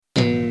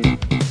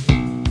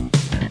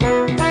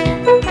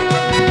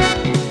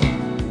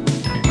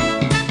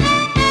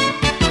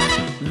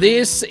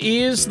This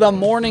is the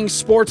Morning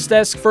Sports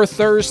Desk for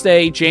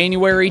Thursday,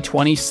 January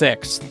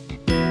 26th.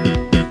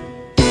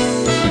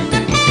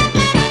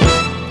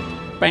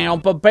 Bam,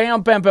 bam,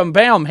 bam, bam, bam,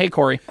 bam. Hey,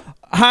 Corey.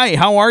 Hi,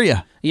 how are you?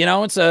 You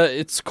know,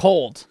 it's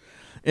cold.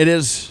 It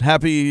is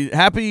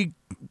happy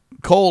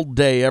cold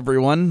day,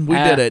 everyone. We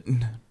did it.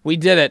 We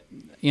did it.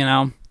 You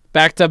know,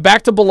 back to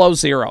below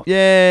zero.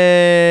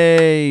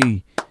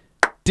 Yay!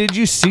 Did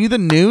you see the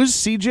news,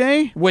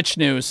 CJ? Which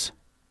news?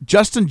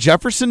 Justin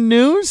Jefferson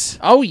news?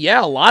 Oh,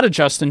 yeah, a lot of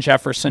Justin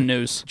Jefferson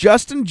news.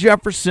 Justin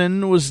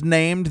Jefferson was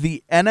named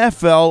the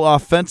NFL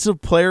Offensive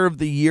Player of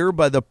the Year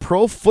by the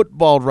Pro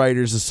Football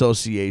Writers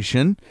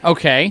Association.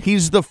 Okay.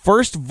 He's the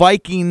first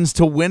Vikings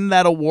to win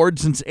that award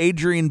since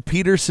Adrian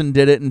Peterson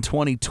did it in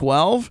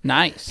 2012.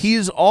 Nice.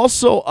 He's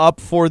also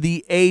up for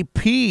the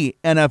AP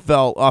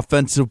NFL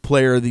Offensive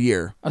Player of the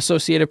Year.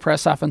 Associated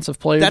Press Offensive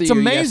Player of the Year. That's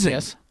amazing.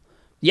 Yes.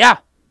 Yeah.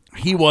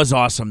 He was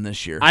awesome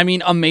this year. I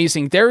mean,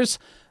 amazing.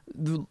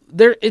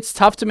 It's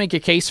tough to make a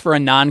case for a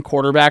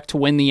non-quarterback to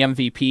win the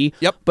MVP.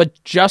 Yep.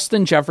 But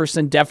Justin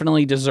Jefferson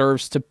definitely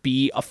deserves to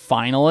be a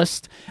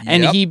finalist.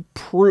 And Yep.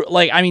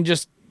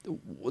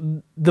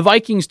 The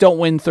Vikings don't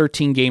win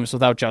 13 games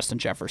without Justin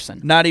Jefferson.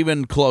 Not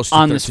even close to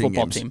on 13 this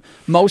football games. team.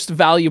 Most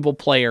valuable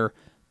player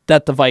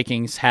that the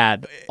Vikings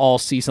had all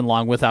season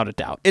long, without a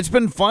doubt. It's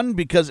been fun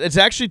because it's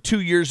actually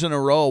 2 years in a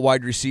row a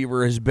wide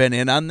receiver has been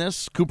in on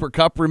this. Cooper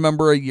Kupp,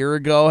 remember, a year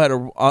ago had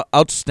an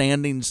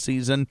outstanding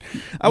season.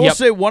 I will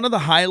say one of the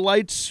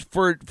highlights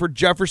for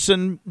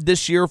Jefferson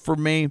this year for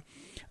me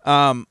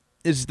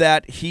is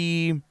that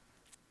he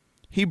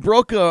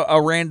broke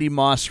a Randy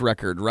Moss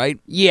record, right?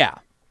 Yeah.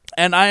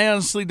 And I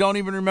honestly don't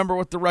even remember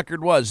what the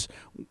record was.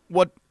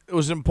 What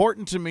was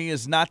important to me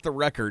is not the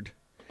record.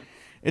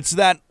 It's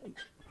that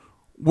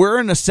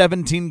we're in a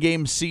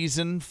 17-game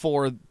season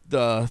for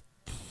the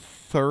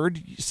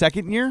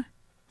second year?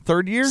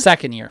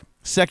 Second year.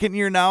 Second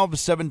year now of a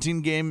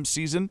 17-game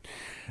season.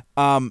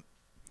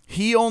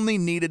 He only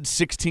needed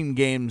 16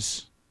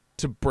 games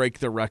to break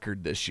the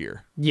record this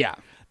year. Yeah.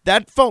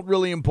 That felt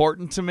really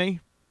important to me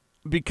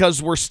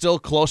because we're still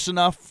close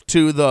enough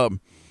to the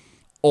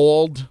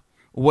old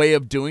way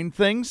of doing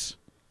things.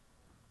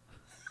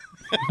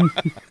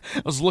 I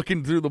was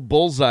looking through the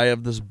bullseye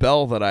of this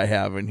bell that I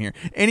have in here.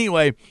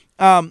 Anyway,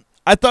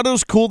 I thought it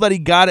was cool that he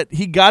got it.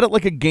 He got it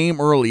like a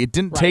game early. It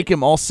didn't take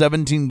him all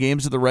 17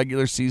 games of the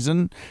regular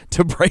season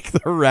to break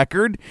the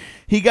record.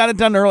 He got it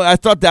done early. I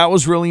thought that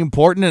was really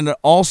important, and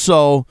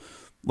also,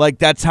 like,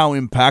 that's how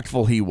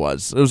impactful he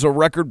was. It was a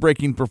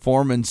record-breaking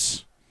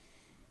performance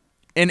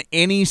in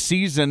any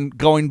season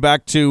going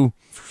back to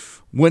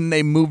when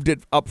they moved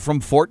it up from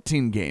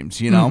 14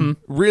 games, you know?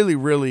 Mm-hmm. Really,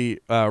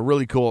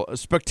 really cool. A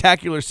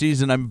spectacular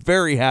season. I'm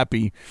very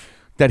happy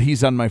that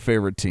he's on my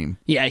favorite team.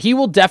 Yeah, he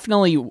will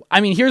definitely...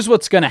 I mean, here's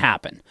what's going to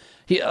happen.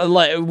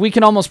 We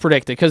can almost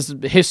predict it because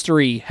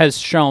history has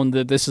shown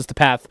that this is the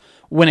path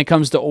when it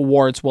comes to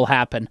awards will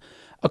happen.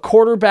 A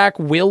quarterback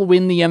will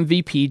win the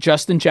MVP.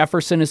 Justin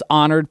Jefferson is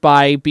honored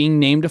by being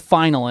named a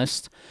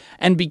finalist.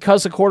 And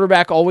because a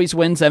quarterback always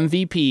wins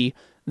MVP,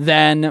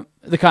 then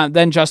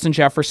Justin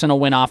Jefferson will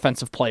win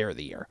Offensive Player of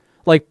the Year,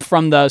 like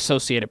from the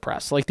Associated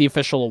Press, like the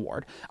official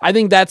award. I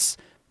think that's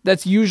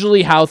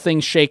usually how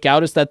things shake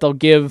out, is that they'll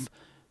give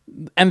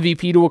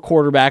MVP to a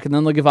quarterback and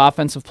then they'll give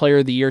Offensive Player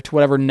of the Year to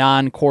whatever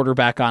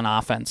non-quarterback on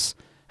offense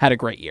had a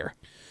great year.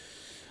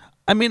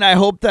 I mean, I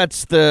hope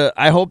that's the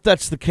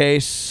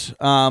case.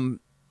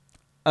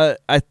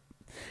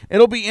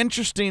 It'll be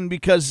interesting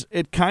because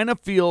it kind of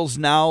feels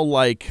now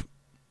like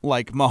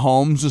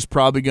Mahomes is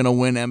probably going to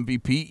win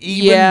MVP,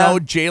 even though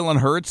Jalen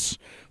Hurts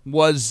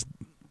was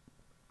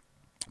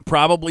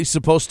probably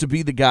supposed to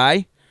be the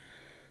guy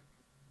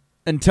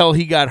until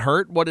he got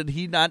hurt. What did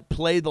he not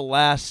play the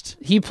last?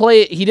 He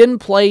didn't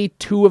play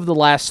 2 of the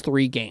last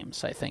 3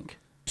 games, I think.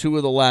 2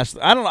 of the last.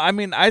 I don't know. I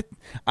mean,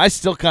 I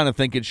still kind of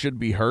think it should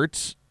be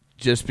Hurts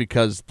just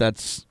because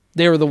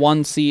they were the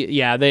 1 seed.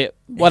 Yeah,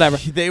 whatever.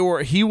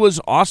 He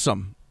was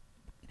awesome.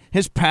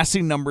 His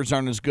passing numbers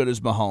aren't as good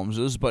as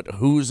Mahomes's, but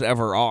whose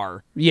ever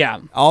are. Yeah.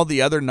 All the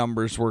other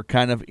numbers were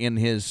kind of in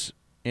his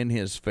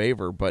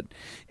favor. But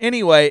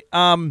anyway,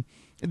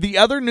 the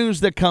other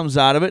news that comes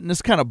out of it, and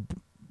this kind of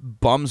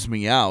bums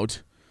me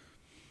out,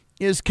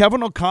 is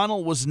Kevin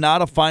O'Connell was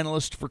not a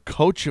finalist for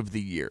Coach of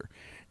the Year.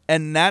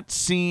 And that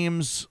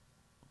seems...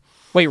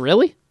 Wait,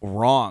 really?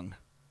 Wrong.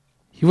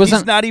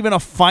 He's not even a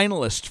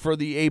finalist for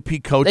the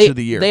AP Coach of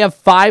the Year. They have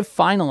 5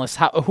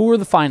 finalists. Who are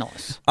the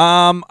finalists?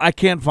 I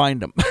can't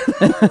find them.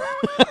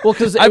 Well,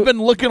 because I've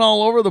been looking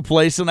all over the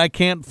place and I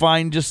can't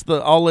find just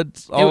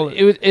it's.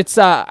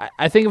 I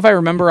think if I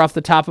remember off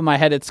the top of my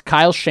head, it's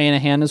Kyle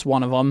Shanahan is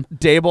one of them.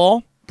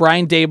 Daboll,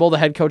 Brian Daboll, the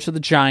head coach of the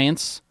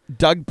Giants.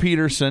 Doug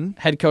Peterson,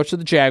 head coach of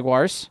the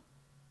Jaguars.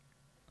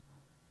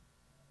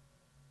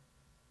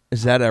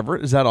 Is that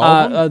all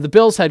of them? The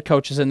Bills head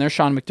coach is in there.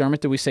 Sean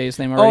McDermott. Did we say his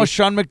name already? Oh,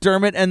 Sean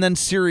McDermott, and then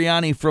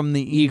Sirianni from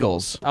the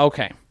Eagles.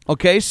 Okay.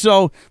 Okay,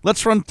 so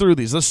let's run through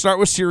these. Let's start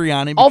with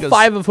Sirianni. All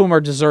 5 of whom are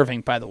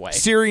deserving, by the way.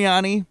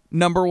 Sirianni,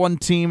 number 1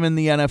 team in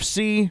the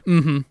NFC,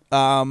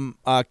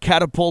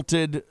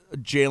 catapulted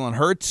Jalen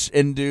Hurts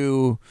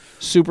into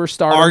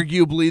superstar,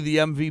 arguably the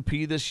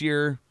MVP this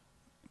year.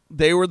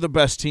 They were the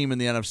best team in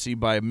the NFC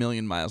by a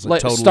million miles.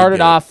 Totally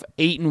started off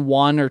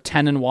 8-1 or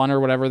 10-1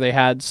 or whatever they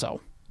had. So,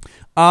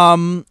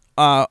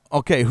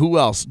 okay, who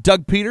else?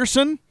 Doug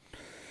Peterson,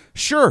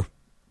 sure,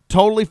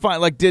 totally fine.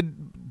 Like,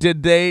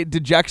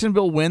 did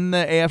Jacksonville win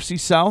the AFC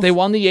South? They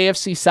won the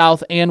AFC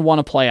South and won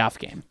a playoff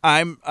game.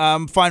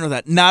 I'm fine with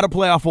that. Not a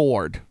playoff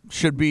award.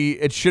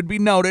 It should be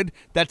noted.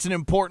 That's an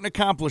important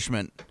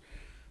accomplishment.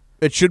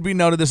 It should be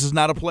noted this is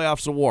not a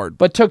playoffs award.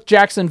 But took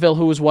Jacksonville,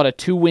 who was a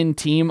 2-win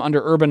team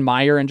under Urban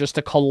Meyer, and just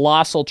a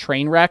colossal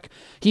train wreck.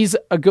 He's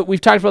a good.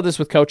 We've talked about this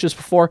with coaches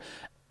before.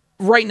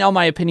 Right now,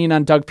 my opinion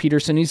on Doug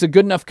Peterson, he's a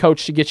good enough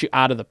coach to get you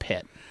out of the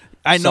pit.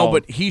 I know,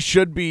 but he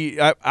should be.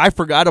 I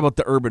forgot about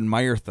the Urban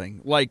Meyer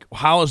thing. Like,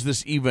 how is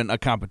this even a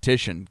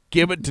competition?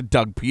 Give it to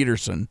Doug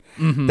Peterson.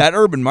 Mm-hmm. That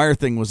Urban Meyer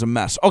thing was a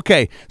mess.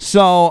 Okay,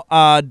 so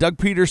Doug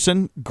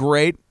Peterson,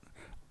 great.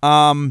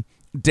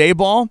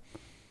 Dayball.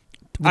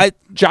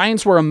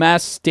 Giants were a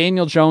mess.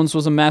 Daniel Jones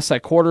was a mess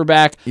at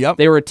quarterback. Yep.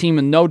 They were a team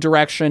with no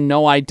direction,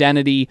 no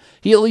identity.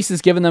 He at least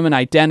has given them an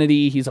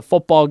identity. He's a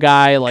football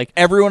guy. Like,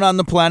 everyone on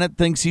the planet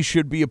thinks he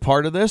should be a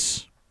part of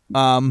this.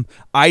 I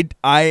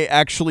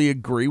actually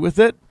agree with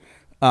it.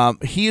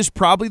 He is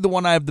probably the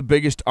one I have the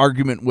biggest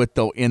argument with,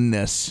 though, in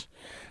this.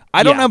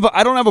 I don't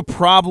have a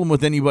problem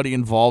with anybody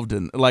involved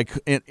in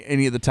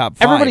any of the top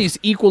 5. Everybody's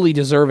equally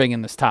deserving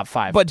in this top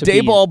 5. But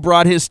Dayball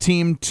brought his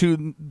team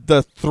to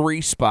the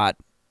 3 spot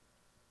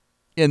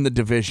in the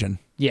division.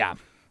 Yeah.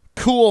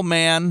 Cool,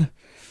 man.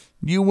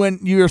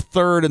 You're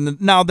third,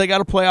 and now they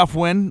got a playoff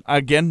win.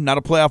 Again, not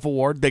a playoff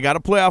award. They got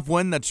a playoff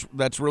win.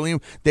 That's really.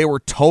 They were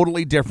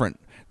totally different.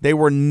 They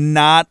were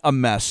not a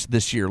mess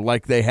this year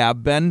like they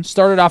have been.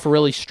 Started off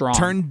really strong.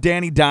 Turned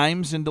Danny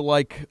Dimes into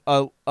like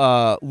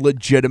a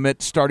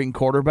legitimate starting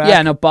quarterback.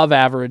 Yeah, an above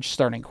average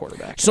starting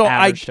quarterback. So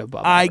I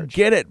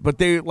get it, but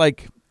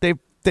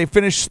they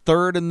finished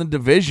third in the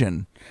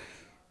division.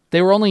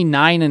 They were only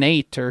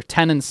 9-8 or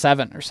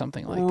 10-7 or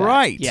something like that.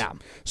 Right. Yeah.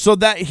 So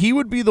that he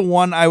would be the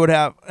one I would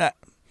have.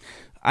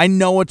 I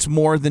know it's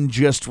more than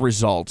just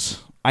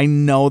results. I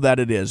know that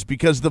it is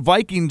because the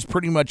Vikings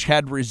pretty much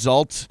had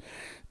results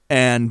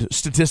and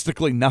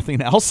statistically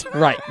nothing else.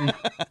 Right.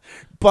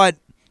 But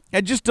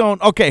I just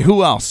don't. Okay,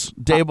 who else?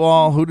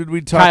 Dayball. Who did we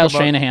talk Kyle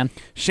about? Shanahan.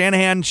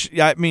 Shanahan.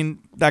 I mean,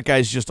 that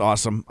guy's just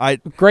awesome.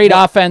 Great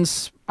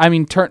offense. I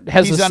mean,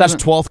 has he's on his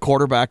 12th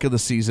quarterback of the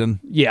season.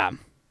 Yeah.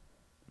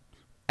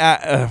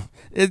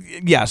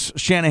 Yes,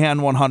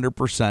 Shanahan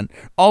 100%.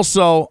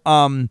 Also,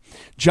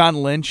 John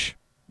Lynch,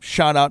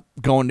 shout out,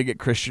 going to get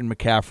Christian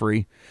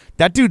McCaffrey.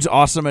 That dude's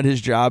awesome at his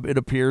job, it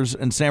appears,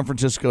 and San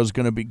Francisco is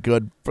going to be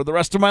good for the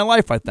rest of my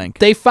life, I think.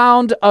 They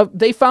found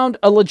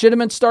a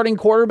legitimate starting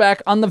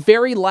quarterback on the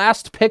very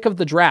last pick of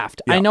the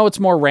draft. Yeah. I know it's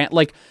more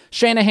like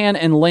Shanahan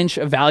and Lynch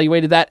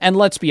evaluated that, and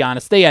let's be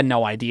honest, they had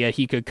no idea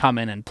he could come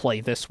in and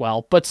play this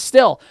well. But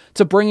still,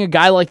 to bring a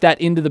guy like that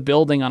into the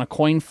building on a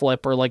coin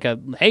flip or like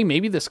hey,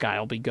 maybe this guy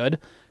will be good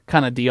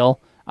kind of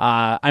deal.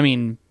 I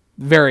mean,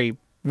 very,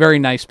 very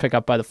nice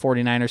pickup by the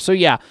 49ers. So,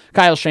 yeah,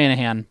 Kyle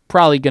Shanahan,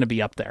 probably going to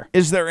be up there.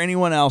 Is there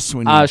anyone else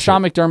we need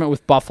Sean McDermott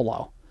with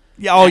Buffalo.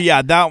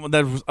 Yeah, that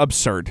was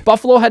absurd.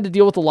 Buffalo had to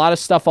deal with a lot of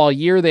stuff all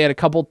year. They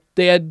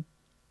had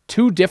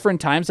 2 different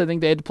times. I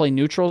think they had to play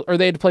neutral, or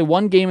they had to play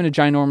one game in a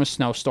ginormous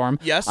snowstorm.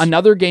 Yes.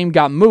 Another game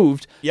got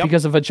moved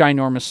because of a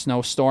ginormous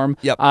snowstorm.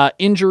 Yep.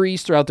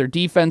 Injuries throughout their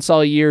defense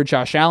all year.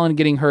 Josh Allen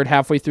getting hurt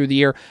halfway through the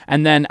year.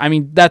 And then, I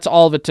mean, that's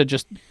all of it to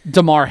just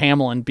Damar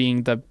Hamlin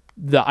being the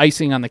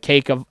icing on the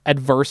cake of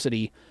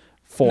adversity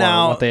for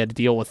what they had to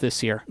deal with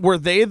this year. Were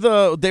they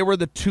were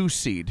the 2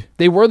 seed?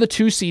 They were the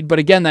 2 seed, but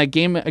again, that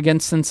game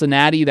against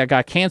Cincinnati that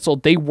got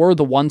canceled, they were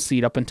the 1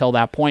 seed up until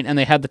that point, and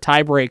they had the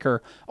tiebreaker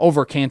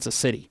over Kansas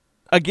City.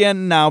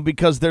 Again, now,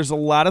 because there's a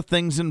lot of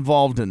things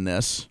involved in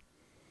this,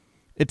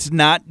 it's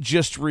not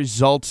just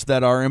results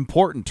that are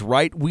important,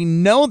 right? We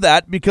know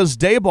that because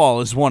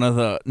Dayball is one of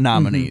the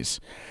nominees.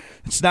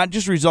 Mm-hmm. It's not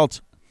just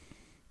results.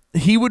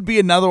 He would be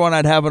another one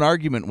I'd have an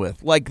argument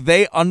with. Like,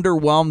 they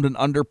underwhelmed and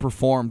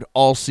underperformed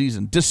all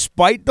season.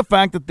 Despite the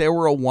fact that they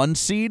were a 1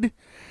 seed,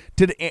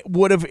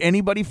 would have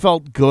anybody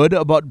felt good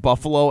about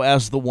Buffalo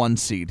as the 1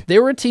 seed? They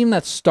were a team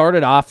that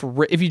started off,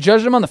 if you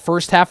judged them on the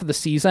first half of the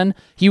season,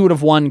 he would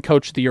have won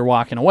Coach of the Year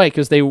walking away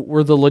because they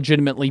were the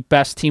legitimately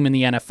best team in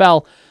the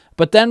NFL.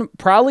 But then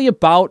probably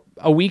about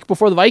a week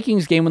before the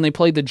Vikings game when they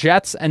played the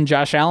Jets and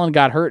Josh Allen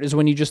got hurt is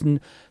when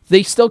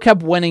they still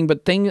kept winning,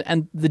 but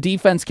the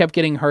defense kept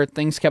getting hurt.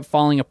 Things kept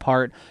falling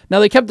apart. Now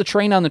they kept the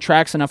train on the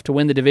tracks enough to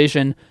win the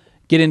division,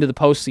 get into the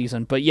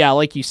postseason. But yeah,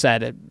 like you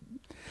said,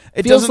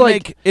 it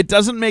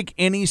doesn't make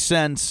any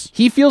sense.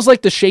 He feels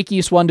like the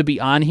shakiest one to be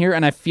on here,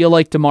 and I feel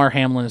like Damar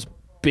Hamlin is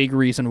big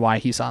reason why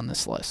he's on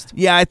this list.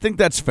 Yeah, I think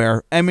that's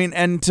fair. I mean,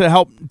 and to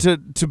help to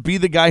be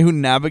the guy who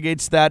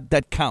navigates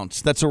that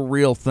counts. That's a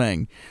real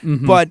thing.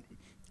 Mm-hmm. But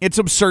it's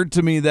absurd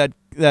to me that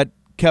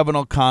Kevin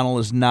O'Connell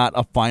is not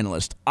a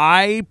finalist.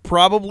 I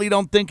probably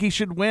don't think he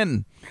should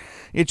win.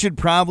 It should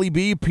probably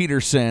be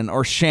Peterson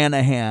or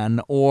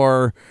Shanahan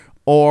or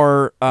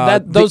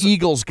the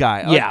Eagles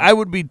guy. Yeah. I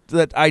would be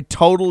that. I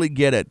totally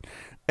get it.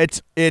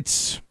 It's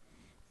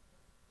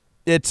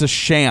a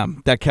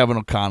sham that Kevin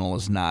O'Connell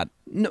is not.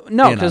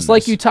 No, because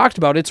like you talked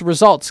about, it's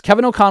results.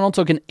 Kevin O'Connell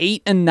took an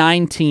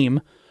 8-9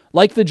 team.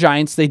 Like the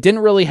Giants, they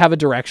didn't really have a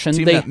direction.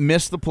 Team that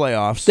missed the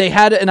playoffs. They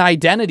had an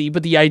identity,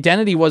 but the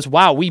identity was,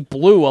 wow, we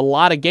blew a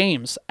lot of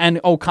games.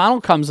 And O'Connell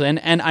comes in,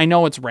 and I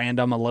know it's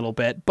random a little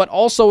bit, but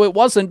also it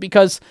wasn't,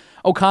 because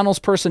O'Connell's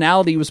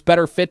personality was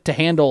better fit to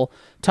handle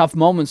tough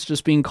moments,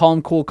 just being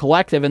calm, cool,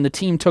 collective, and the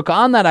team took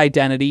on that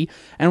identity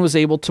and was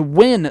able to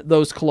win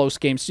those close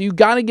games. So you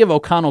got to give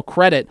O'Connell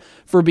credit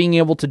for being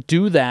able to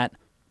do that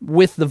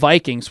with the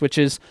Vikings, which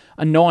is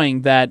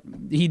annoying that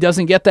he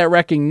doesn't get that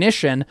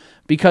recognition,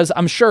 because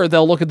I'm sure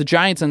they'll look at the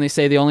Giants and they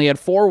say they only had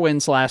 4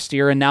 wins last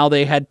year and now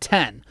they had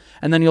 10.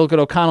 And then you look at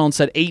O'Connell and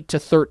said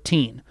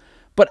 8-13.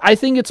 But I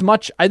think it's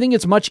much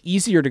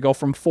easier to go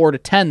from 4 to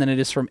 10 than it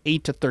is from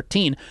 8 to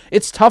 13.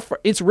 It's tough.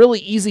 It's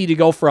really easy to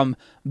go from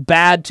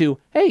bad to,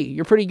 hey,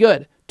 you're pretty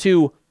good,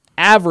 to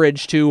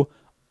average to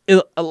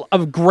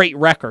a great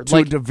record. To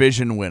a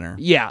division winner.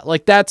 Yeah,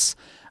 like that's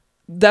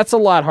a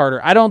lot harder.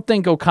 I don't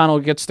think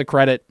O'Connell gets the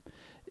credit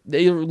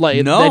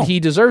that he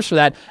deserves for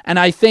that. And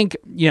I think,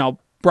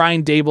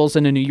 Brian Daboll's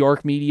in a New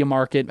York media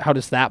market. How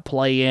does that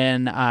play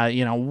in?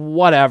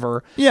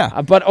 Whatever.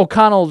 Yeah. But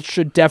O'Connell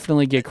should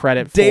definitely get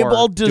credit for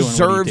Daboll doing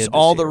deserves what he did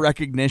all this the year.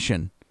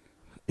 recognition.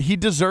 He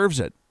deserves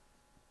it.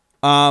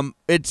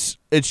 It's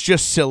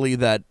just silly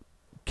that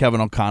Kevin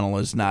O'Connell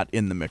is not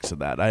in the mix of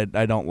that.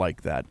 I don't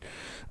like that.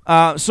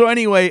 So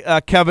anyway,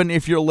 Kevin,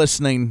 if you're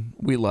listening,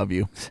 we love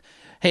you.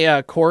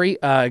 Hey,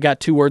 Corey, I got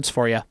 2 words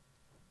for you.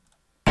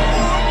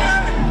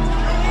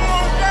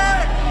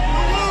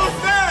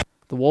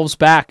 The Wolves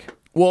back.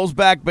 Wolves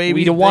back,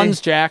 baby. We the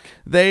ones, Jack.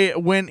 They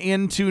went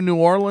into New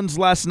Orleans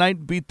last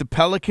night, beat the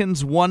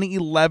Pelicans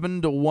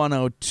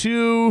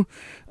 111-102.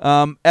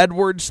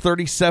 Edwards,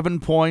 37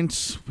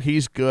 points.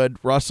 He's good.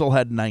 Russell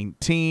had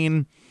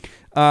 19.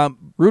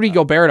 Rudy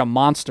Gobert, a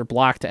monster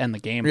block to end the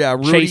game. Yeah,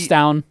 Chase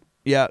down.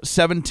 Yeah,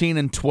 17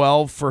 and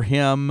 12 for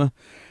him.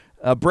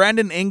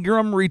 Brandon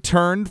Ingram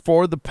returned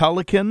for the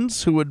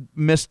Pelicans, who had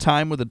missed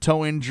time with a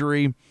toe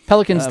injury.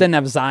 Pelicans didn't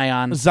have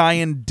Zion.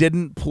 Zion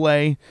didn't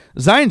play.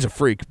 Zion's a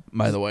freak,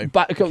 by the way.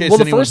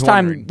 The first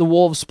time the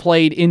Wolves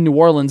played in New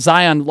Orleans,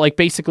 Zion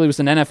basically was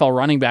an NFL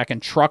running back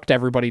and trucked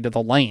everybody to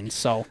the lane.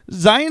 So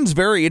Zion's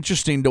very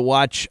interesting to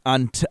watch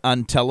on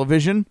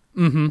television.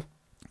 Mm-hmm.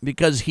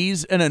 Because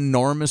he's an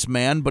enormous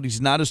man, but he's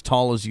not as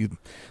tall as you.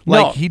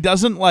 No. He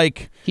doesn't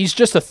He's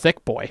just a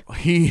thick boy.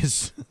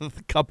 He's a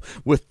cup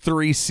with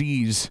 3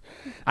 C's.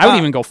 I would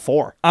even go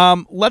 4.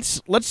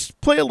 Let's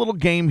play a little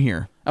game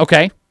here.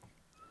 Okay.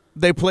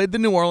 They played the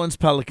New Orleans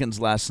Pelicans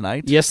last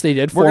night. Yes, they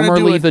did. We're gonna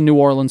Formerly do the New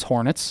Orleans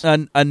Hornets.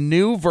 A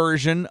new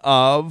version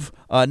of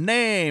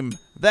Name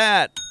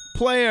That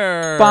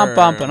Player. Bum,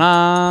 bum,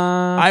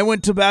 ba-da. I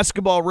went to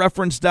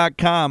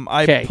basketballreference.com.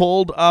 I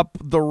pulled up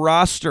the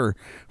roster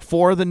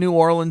for the New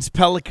Orleans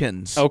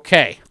Pelicans.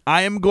 Okay.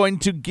 I am going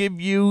to give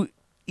you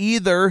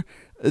either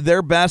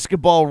their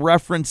basketball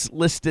reference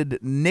listed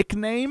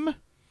nickname,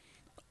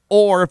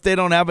 or if they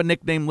don't have a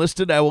nickname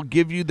listed, I will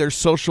give you their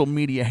social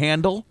media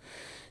handle.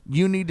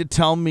 You need to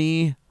tell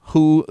me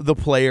who the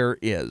player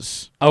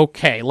is.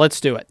 Okay,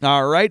 let's do it.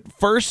 All right.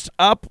 First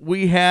up,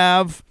 we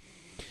have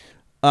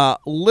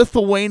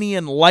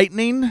Lithuanian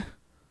Lightning,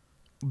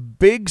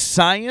 Big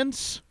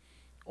Science,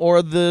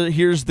 or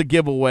here's the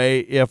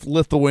giveaway if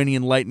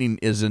Lithuanian Lightning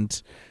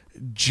isn't,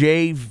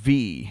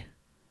 JV.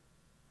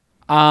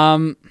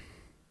 I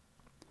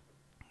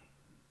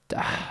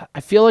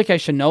feel like I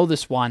should know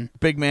this one.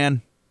 Big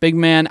man.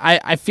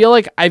 I feel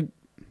like I'm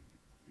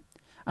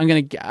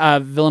going to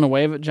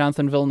Villanueva,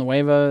 Jonathan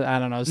Villanueva. I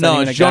don't know.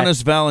 No, it's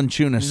Jonas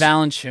Valanciunas.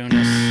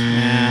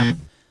 Yeah.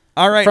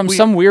 All right. From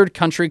some weird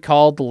country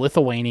called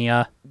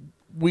Lithuania.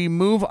 We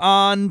move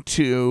on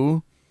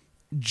to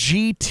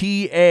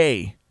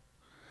GTA.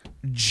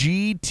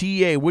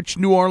 Which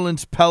New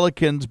Orleans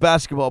Pelicans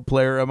basketball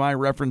player am I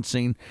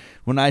referencing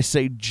when I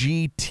say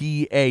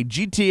GTA?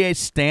 GTA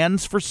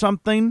stands for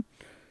something,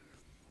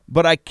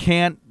 but I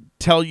can't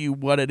tell you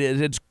what it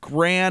is. It's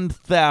Grand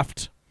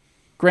Theft.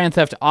 Grand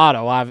Theft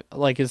Auto,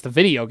 is the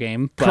video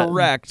game. But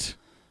correct.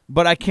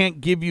 But I can't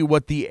give you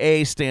what the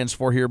A stands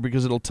for here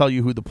because it'll tell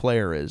you who the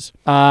player is.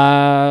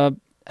 Little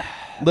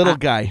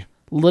guy.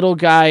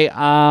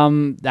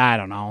 I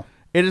don't know.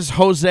 It is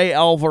Jose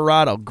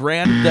Alvarado.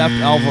 Grand Theft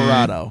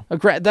Alvarado.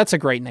 That's a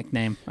great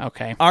nickname.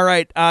 Okay. All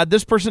right.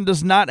 This person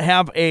does not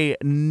have a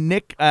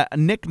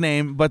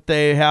nickname, but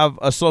they have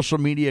a social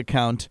media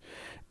account.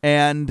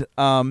 And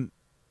the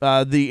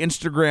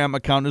Instagram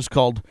account is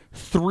called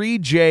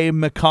 3J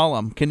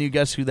McCollum. Can you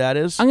guess who that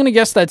is? I'm going to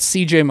guess that's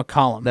CJ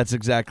McCollum. That's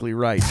exactly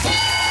right.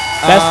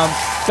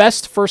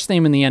 Best first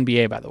name in the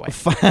NBA, by the way.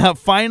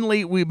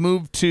 Finally, we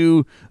move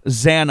to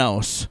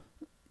Xanos.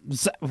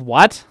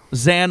 What?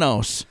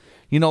 Xanos.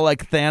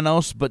 Like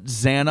Thanos, but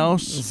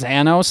Xanos.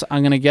 Xanos.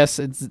 I'm going to guess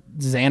it's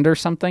Xander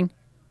something.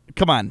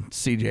 Come on,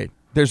 CJ.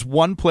 There's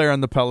one player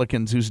on the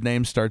Pelicans whose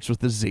name starts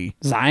with a Z.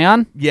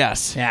 Zion?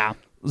 Yes. Yeah.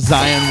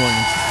 Zion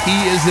Williams.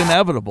 He is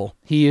inevitable.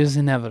 He is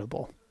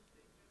inevitable.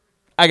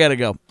 I got to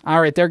go.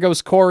 All right, there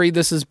goes Corey.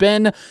 This has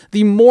been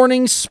the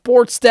Morning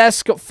Sports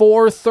Desk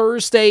for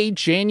Thursday,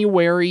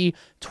 January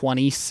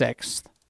 26th.